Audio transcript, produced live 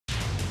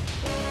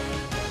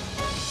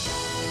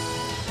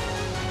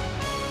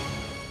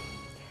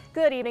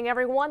Good evening,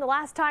 everyone. The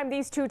last time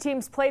these two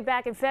teams played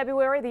back in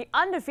February, the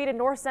undefeated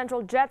North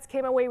Central Jets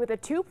came away with a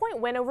 2-point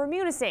win over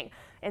Munising.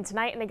 And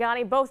tonight in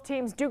Negaunee, both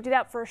teams duked it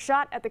out for a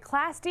shot at the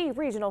Class D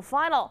regional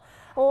final.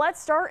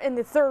 Let's start in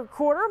the third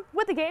quarter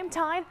with the game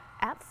tied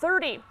at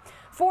 30.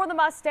 For the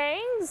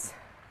Mustangs,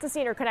 the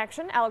senior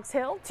connection, Alex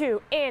Hill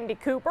to Andy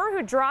Cooper,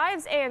 who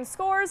drives and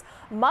scores.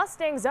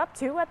 Mustangs up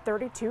 2 at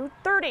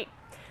 32-30.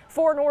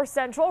 For North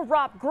Central,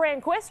 Rob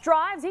Granquist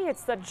drives. He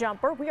hits the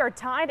jumper. We are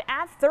tied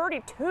at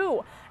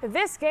 32.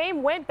 This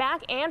game went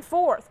back and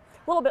forth.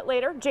 A little bit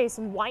later,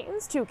 Jason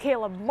Whitens to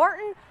Caleb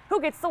Martin, who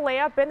gets the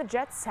layup, and the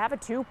Jets have a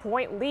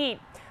 2-point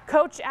lead.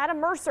 Coach Adam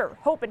Mercer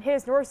hoping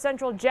his North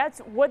Central Jets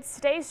would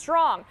stay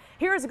strong.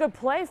 Here's a good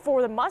play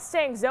for the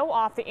Mustangs, though,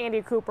 off the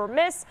Andy Cooper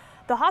miss.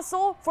 The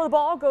hustle for the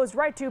ball goes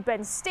right to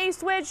Ben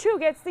Stayswich, who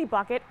gets the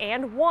bucket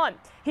and one.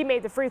 He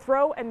made the free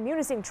throw, and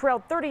Munising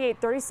trailed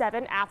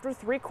 38-37 after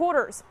 3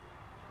 quarters.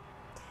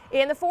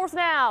 In the fourth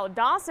now,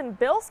 Dawson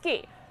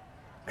Bilski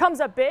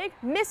comes up big,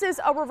 misses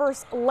a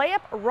reverse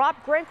layup. Rob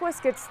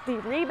Granquist gets the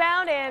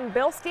rebound, and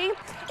Bilski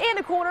in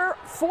the corner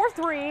for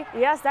 3.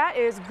 Yes, that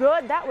is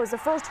good. That was the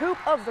first hoop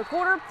of the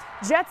quarter.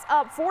 Jets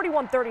up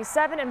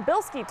 41-37, and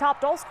Bilski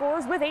topped all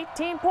scorers with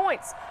 18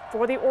 points.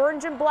 For the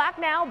orange and black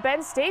now, Ben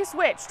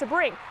Stayswich to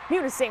bring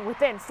Munising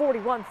within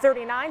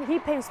 41-39. He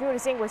paced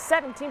Munising with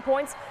 17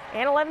 points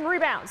and 11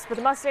 rebounds. But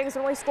the Mustangs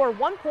only scored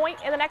 1 point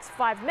in the next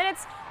 5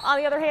 minutes. On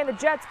the other hand, the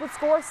Jets would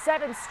score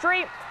 7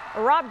 straight.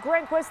 Rob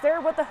Granquist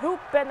there with the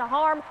hoop and the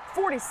harm.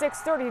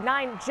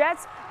 46-39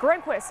 Jets.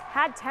 Granquist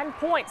had 10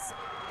 points.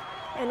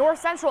 And North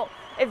Central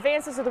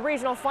advances to the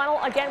regional final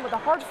again with a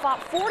hard-fought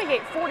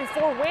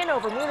 48-44 win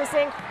over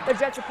Munising. The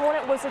Jets'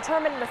 opponent was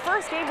determined in the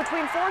first game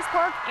between Forest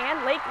Park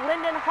and Lake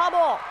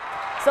Linden-Hubbell.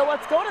 So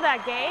let's go to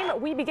that game.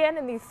 We begin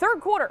in the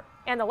third quarter,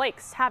 and the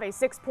Lakes have a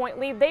 6-point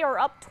lead. They are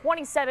up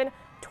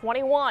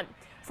 27-21.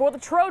 For the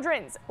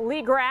Trojans,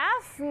 Lee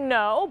Graff,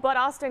 no, but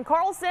Austin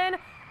Carlson,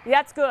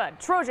 that's good.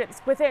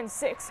 Trojans within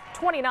 6,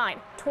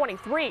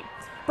 29-23.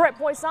 Brett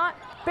Poissant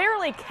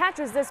barely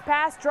catches this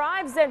pass,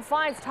 drives, then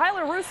finds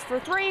Tyler Roos for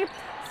 3.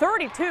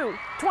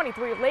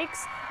 32-23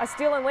 Lakes. A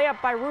steal and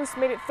layup by Roos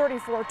made it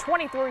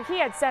 34-23. He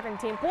had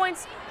 17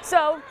 points.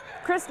 So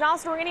Chris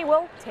Nosterini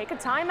will take a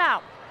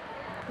timeout.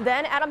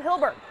 Then Adam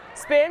Hilberg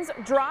spins,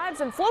 drives,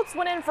 and floats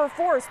one in for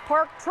Forest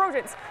Park.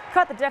 Trojans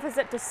cut the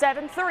deficit to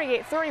 7,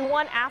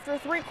 38-31 after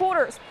 3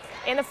 quarters.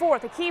 In the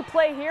fourth, a key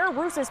play here.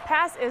 Roos's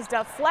pass is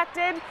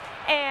deflected,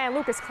 and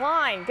Lucas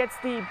Klein gets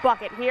the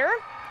bucket here.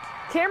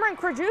 Cameron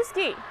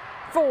Krajewski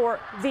for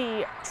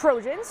the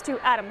Trojans to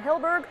Adam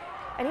Hilberg,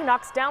 and he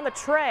knocks down the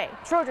tray.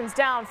 Trojans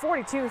down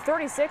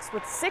 42-36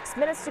 with 6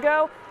 minutes to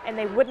go, and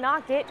they would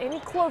not get any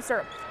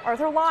closer.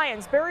 Arthur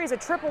Lyons buries a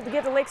triple to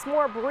give the Lakes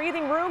more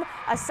breathing room.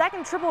 A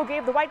second triple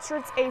gave the White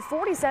Shirts a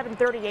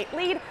 47-38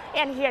 lead,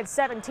 and he had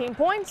 17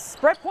 points.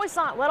 Brett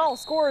Poissant led all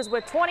scorers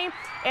with 20,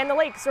 and the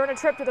Lakes earn a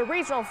trip to the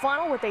regional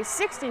final with a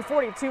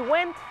 60-42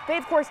 win. They,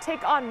 of course,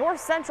 take on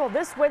North Central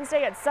this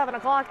Wednesday at 7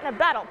 o'clock in a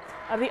battle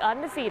of the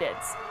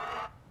undefeateds.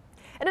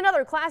 In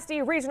another Class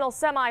D regional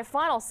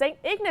semifinal, St.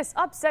 Ignace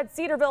upset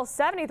Cedarville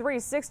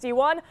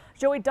 73-61.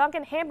 Joey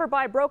Duncan hampered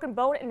by a broken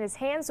bone in his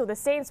hand, so the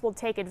Saints will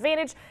take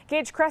advantage.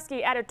 Gage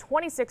Kresge added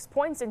 26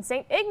 points, and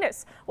St.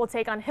 Ignace will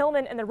take on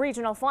Hillman in the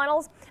regional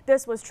finals.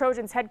 This was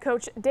Trojans head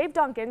coach Dave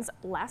Duncan's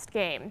last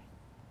game.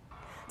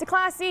 To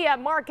Class C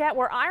at Marquette,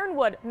 where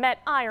Ironwood met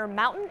Iron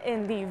Mountain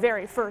in the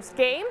very first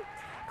game.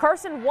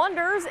 Carson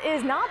Wonders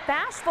is not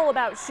bashful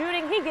about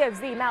shooting. He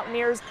gives the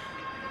Mountaineers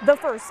the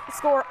first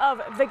score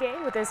of the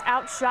game with his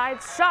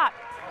outside shot.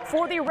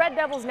 For the Red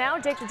Devils now,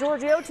 Jake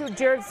DeGiorgio to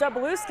Jared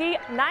Sobolewski.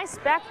 Nice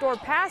backdoor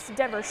pass to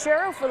Denver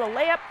Sheriff for the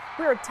layup.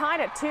 We are tied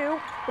at 2.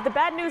 But the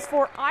bad news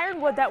for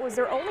Ironwood, that was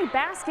their only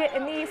basket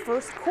in the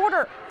first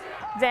quarter.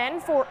 Then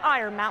for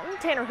Iron Mountain,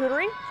 Tanner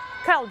Hootery,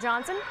 Kyle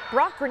Johnson,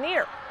 Brock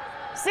Grenier.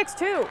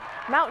 6-2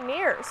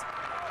 Mountaineers.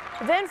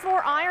 Then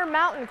for Iron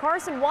Mountain,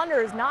 Carson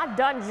Wonders not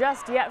done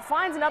just yet.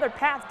 Finds another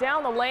path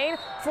down the lane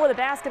for the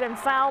basket and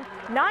foul.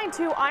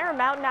 9-2 Iron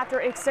Mountain after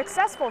a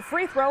successful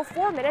free throw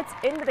 4 minutes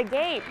into the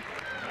game.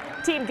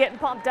 Team getting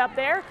pumped up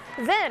there.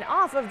 Then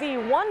off of the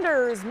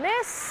Wonders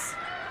miss,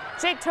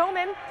 Jake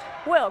Toman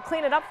will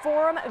clean it up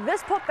for him.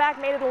 This putback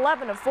made it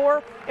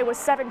 11-4. It was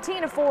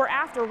 17-4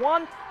 after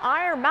 1.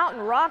 Iron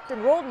Mountain rocked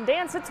and rolled and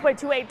danced its way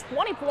to a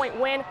 20-point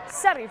win,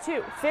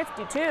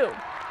 72-52.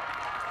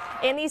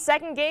 In the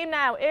second game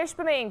now,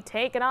 Ishpeming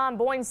taking on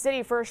Boyne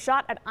City for a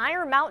shot at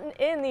Iron Mountain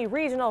in the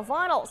regional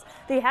finals.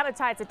 The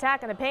Habitites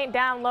attack in the paint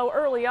down low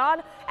early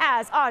on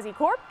as Ozzie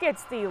Corp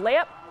gets the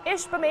layup.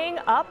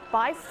 Ishpeming up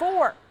by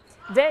 4.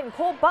 Then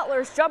Cole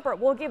Butler's jumper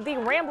will give the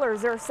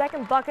Ramblers their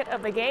second bucket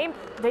of the game.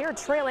 They are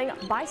trailing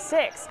by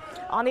 6.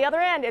 On the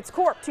other end, it's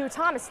Corp to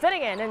Thomas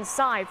Finnegan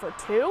inside for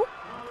 2.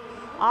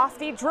 Off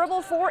the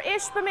dribble for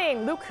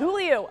Ishpeming, Luke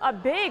Julio, a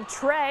big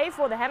tray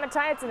for the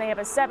Hematites, and they have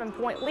a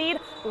 7-point lead.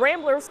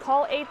 Ramblers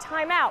call a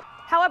timeout.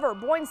 However,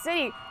 Boyne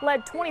City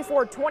led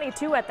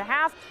 24-22 at the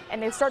half,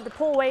 and they start to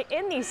pull away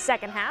in the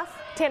second half.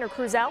 Tanner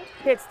Cruzel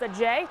hits the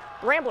J.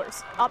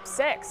 Ramblers up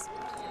 6.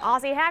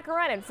 Ozzie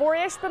Hakkarainen for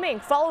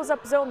Ishpeming follows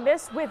up his own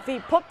miss with the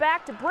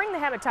putback to bring the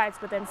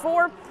Hematites within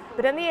 4.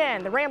 But in the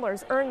end, the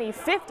Ramblers earn the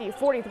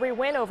 50-43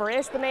 win over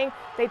Ishpeming.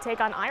 They take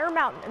on Iron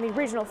Mountain in the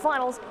regional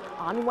finals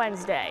on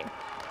Wednesday.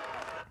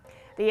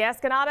 The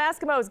Escanaba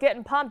Eskimos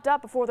getting pumped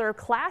up before their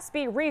Class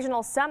B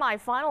regional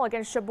semifinal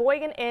against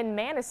Sheboygan in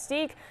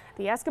Manistique.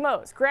 The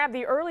Eskimos grab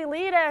the early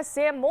lead as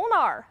Sam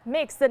Molnar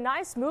makes the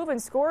nice move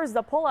and scores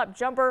the pull-up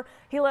jumper.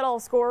 He led all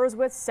scorers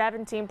with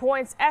 17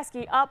 points.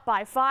 Eski up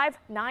by 5,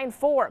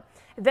 9-4.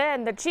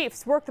 Then the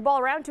Chiefs worked the ball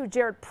around to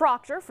Jared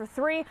Proctor for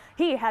 3.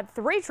 He had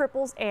 3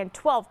 triples and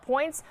 12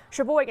 points.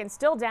 Sheboygan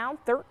still down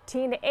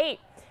 13-8.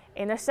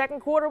 In the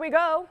second quarter we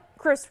go.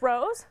 Chris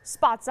Rose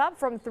spots up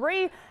from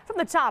 3 from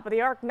the top of the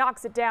arc,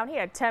 knocks it down. He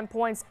had 10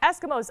 points.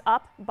 Eskimos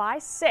up by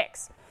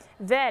 6.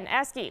 Then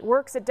Eski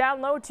works it down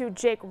low to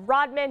Jake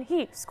Rodman.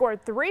 He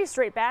scored 3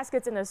 straight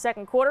baskets in the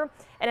second quarter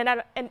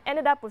and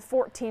ended up with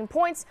 14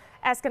 points.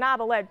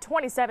 Escanaba led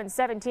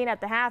 27-17 at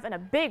the half, and a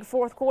big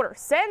fourth quarter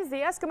sends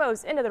the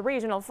Eskimos into the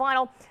regional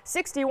final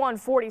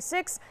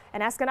 61-46,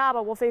 and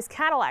Escanaba will face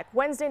Cadillac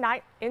Wednesday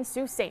night in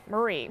Sault Ste.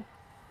 Marie.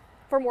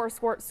 For more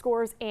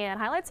scores and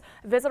highlights,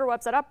 visit our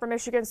website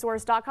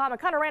uppermichigansource.com. I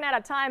kind of ran out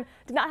of time,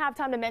 did not have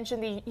time to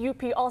mention the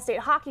UP All-State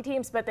hockey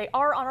teams, but they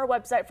are on our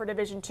website for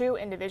Division II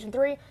and Division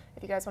III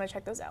if you guys want to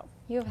check those out.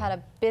 You've had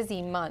a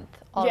busy month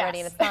already,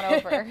 yes. And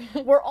it's not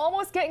over. We're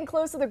almost getting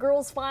close to the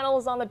girls'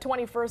 finals on the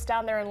 21st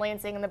down there in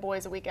Lansing, and the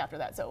boys a week after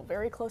that, so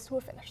very close to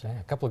a finish. Yeah,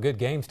 a couple of good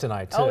games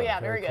tonight, too. Oh,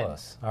 yeah, very good.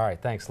 Close. All right,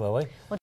 thanks, Lily.